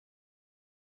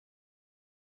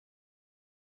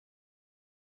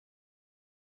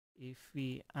if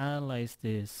we analyze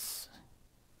this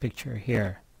picture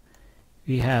here,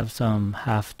 we have some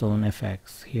halftone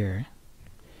effects here,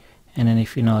 and then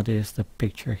if you notice the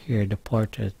picture here, the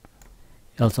portrait,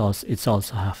 it's also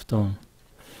halftone.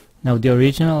 Now the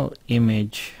original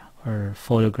image or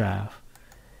photograph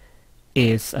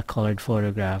is a colored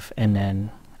photograph, and then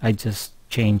I just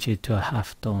change it to a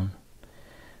halftone.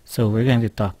 So we're going to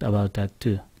talk about that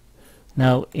too.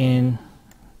 Now in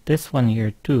this one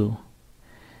here too,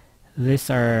 these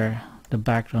are the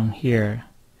background here.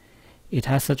 It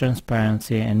has a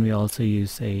transparency, and we also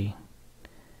use a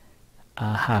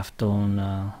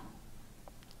halftone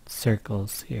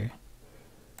circles here.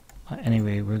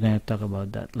 Anyway, we're going to talk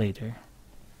about that later.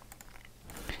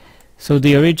 So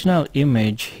the original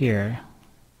image here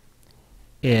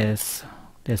is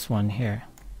this one here.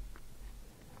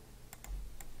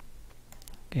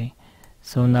 Okay,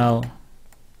 so now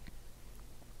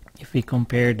if we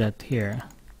compare that here,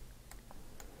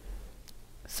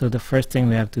 so the first thing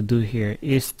we have to do here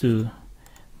is to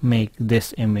make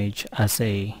this image as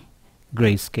a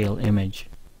grayscale image.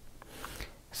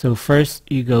 So first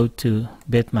you go to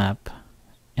bitmap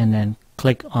and then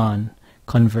click on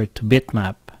convert to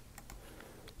bitmap,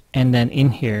 and then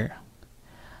in here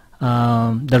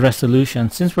the resolution,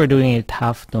 since we're doing it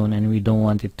halftone and we don't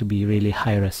want it to be really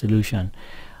high resolution,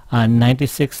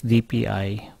 96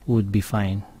 dpi would be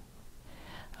fine.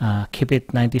 Keep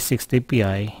it 96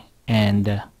 dpi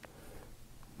and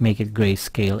make it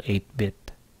grayscale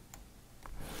 8-bit.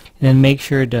 Then make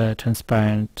sure the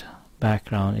transparent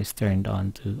background is turned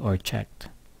on to or checked,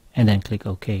 and then click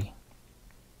OK.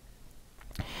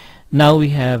 Now we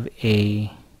have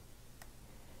a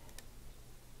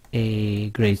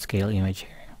grayscale image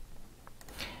here.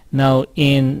 Now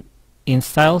in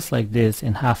styles like this,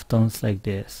 in halftones like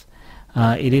this,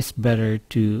 it is better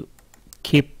to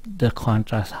keep the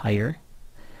contrast higher.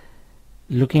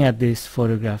 Looking at this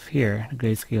photograph here,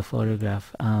 grayscale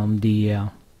photograph,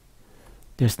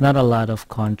 there's not a lot of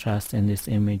contrast in this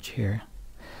image here.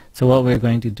 So what we're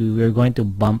going to do, we're going to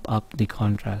bump up the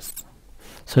contrast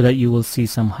so that you will see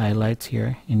some highlights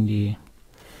here in the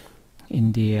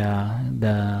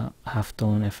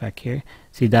halftone effect here.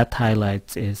 See, that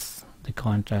highlights is the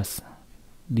contrast,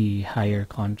 the higher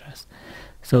contrast.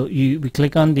 So we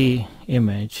click on the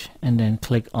image and then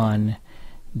click on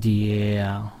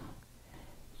the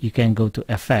you can go to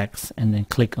effects and then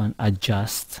click on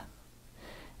adjust,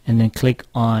 and then click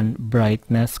on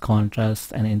brightness,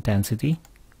 contrast, and intensity.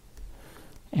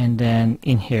 And then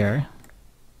in here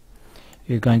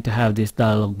you're going to have this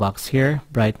dialog box here,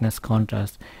 brightness,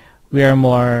 contrast. We are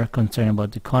more concerned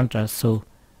about the contrast, so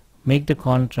make the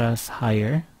contrast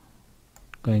higher,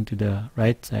 going to the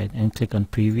right side, and click on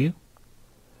preview,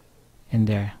 and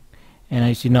there. And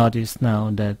as you notice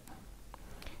now that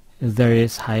there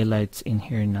is highlights in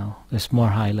here now. There's more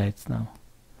highlights now.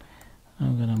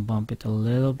 I'm gonna bump it a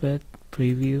little bit,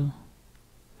 preview,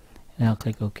 and I'll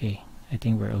click OK. I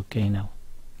think we're okay now.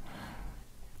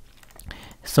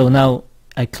 So now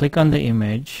I click on the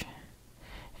image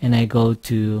and I go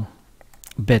to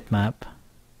bitmap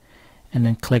and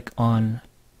then click on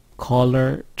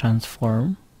color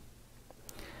transform.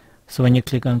 So when you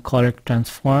click on color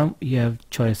transform, you have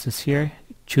choices here.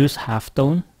 Choose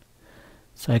halftone.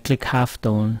 So I click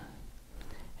halftone,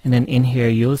 and then in here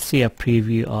you'll see a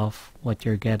preview of what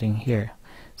you're getting here.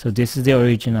 So this is the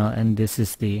original, and this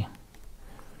is the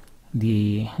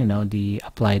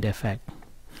applied effect.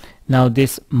 Now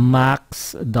this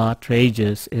max dot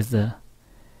radius is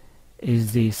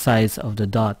the size of the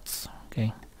dots.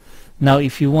 Okay. Now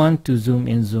if you want to zoom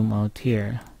in, zoom out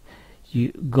here,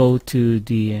 you go to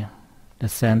the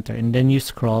center, and then you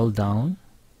scroll down,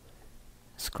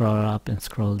 scroll up and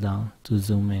scroll down to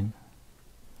zoom in.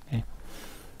 Okay.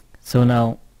 So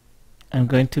now I'm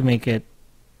going to make it,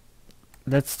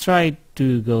 let's try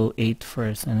to go 8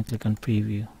 first and click on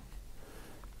preview.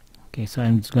 Okay, so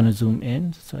I'm just going to zoom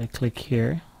in, so I click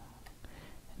here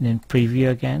and then preview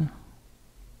again.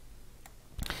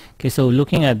 Okay, so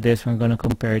looking at this, we're going to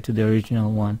compare it to the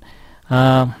original one.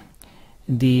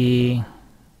 The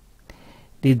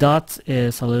dots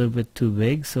is a little bit too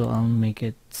big, so I'll make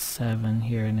it 7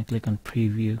 here and I click on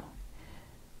preview.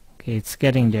 Okay, it's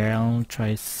getting there. I'll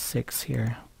try 6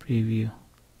 here, preview.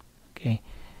 Okay,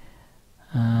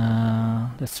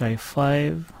 let's try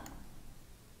 5.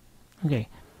 Okay,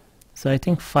 so I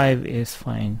think 5 is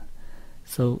fine.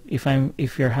 So if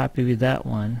you're happy with that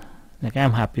one, like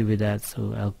I'm happy with that,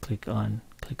 so I'll click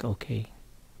OK.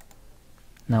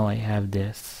 Now I have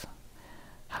this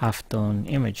halftone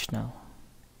image now.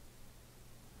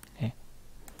 Okay.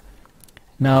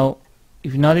 Now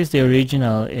if you notice, the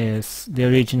original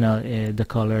the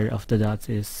color of the dots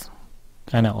is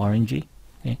kind of orangey.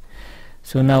 Okay,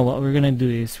 so now what we're gonna do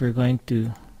is we're going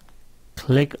to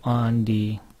click on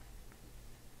the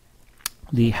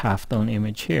halftone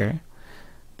image here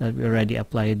that we already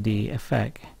applied the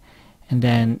effect, and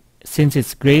then since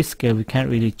it's grayscale, we can't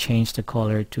really change the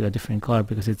color to a different color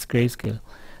because it's grayscale.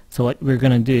 So what we're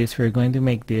gonna do is we're going to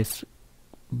make this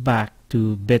back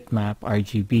to bitmap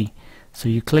RGB. So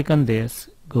you click on this,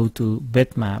 go to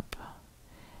bitmap,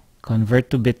 convert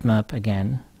to bitmap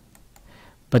again,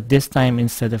 but this time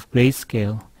instead of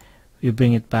grayscale we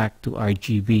bring it back to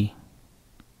RGB.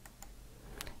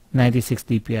 96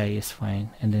 dpi is fine,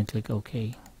 and then click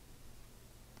OK.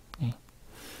 Okay.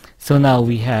 So now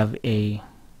we have an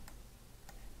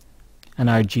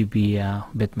RGB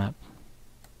bitmap.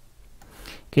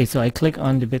 Okay, so I click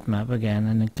on the bitmap again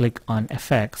and then click on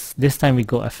effects. This time we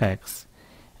go effects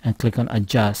and click on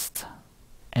adjust,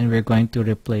 and we're going to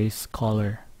replace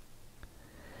color.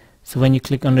 So when you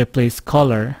click on replace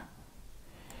color,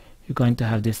 you're going to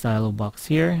have this dialog box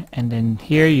here, and then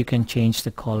here you can change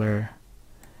the color.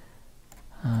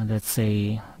 Let's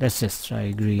just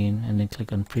try green, and then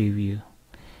click on preview,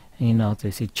 and you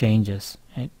notice it changes,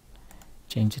 right?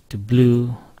 Change it to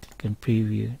blue, click on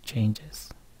preview, changes.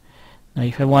 Now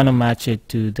if I want to match it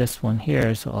to this one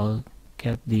here, so I'll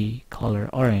get the color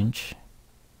orange.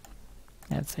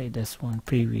 Let's say this one,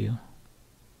 preview,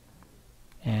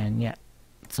 and yeah,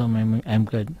 so I'm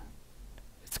good.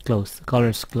 It's close, the color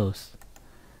is close.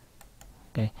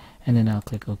 Okay, and then I'll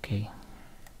click OK.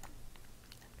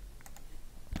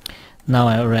 Now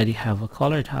I already have a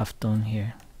colored halftone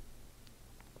here,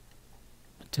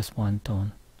 just one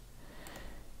tone.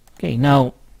 Okay,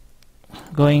 now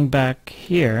going back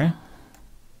here,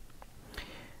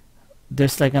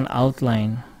 there's like an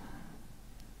outline,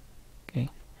 okay,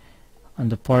 on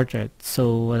the portrait.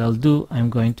 So what I'll do,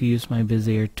 I'm going to use my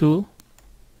Bezier tool.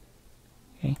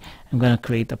 Okay, I'm going to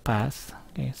create a path.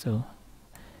 Okay, so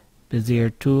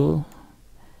Bezier tool,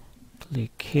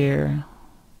 click here,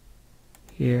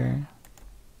 here.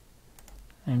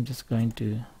 I'm just going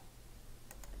to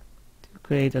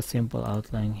create a simple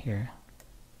outline here,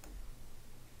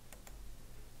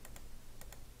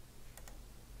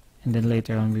 and then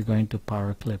later on we're going to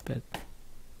power clip it.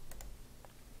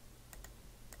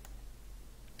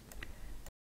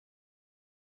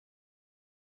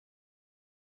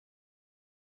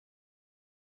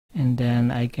 And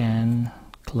then I can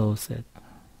close it.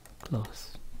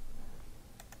 Close.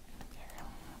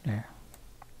 There.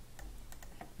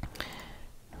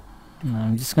 Now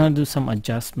I'm just going to do some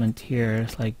adjustment here,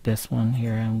 like this one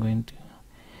here. I'm going to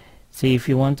see, if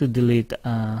you want to delete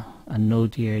a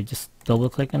node here, just double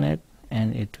click on it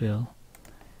and it will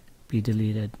be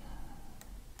deleted.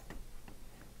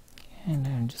 And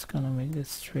I'm just going to make this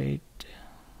straight.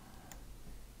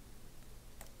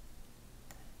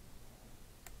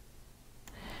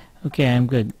 Okay, I'm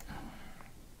good.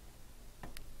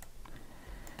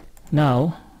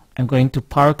 Now I'm going to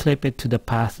power clip it to the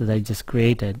path that I just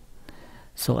created.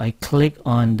 So I click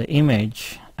on the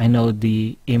image. I know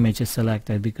the image is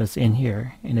selected because in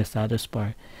here, in the status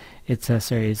bar, it says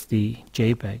there is the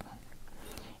JPEG.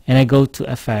 And I go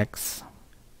to effects,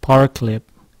 power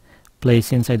clip,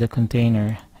 place inside the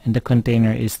container, and the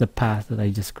container is the path that I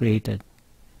just created.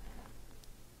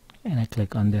 And I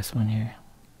click on this one here.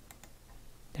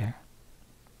 There.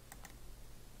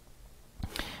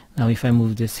 Now if I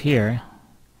move this here,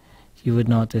 you would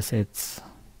notice it's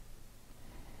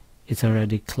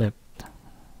already clipped.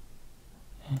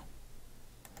 Okay.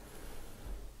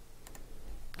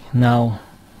 Now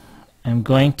I'm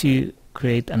going to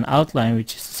create an outline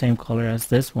which is the same color as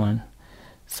this one.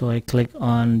 So I click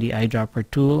on the eyedropper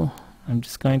tool. I'm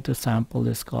just going to sample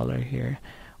this color here,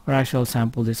 or actually I'll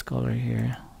sample this color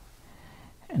here,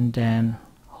 and then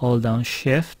hold down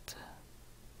shift.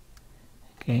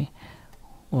 Okay,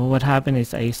 well, what happened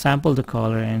is I sampled the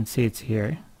color and see it's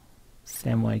here,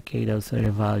 SMYK, those are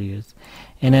the values,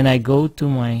 and then I go to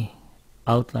my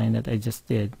outline that I just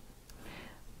did,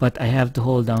 but I have to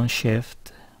hold down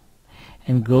shift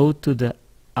and go to the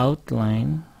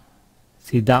outline.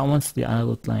 See, that one's the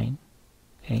outline.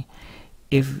 Okay,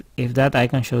 if that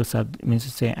icon shows up, it means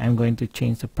to say I'm going to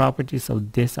change the properties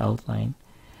of this outline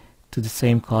to the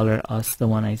same color as the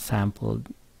one I sampled.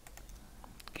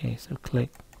 Okay, so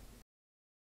click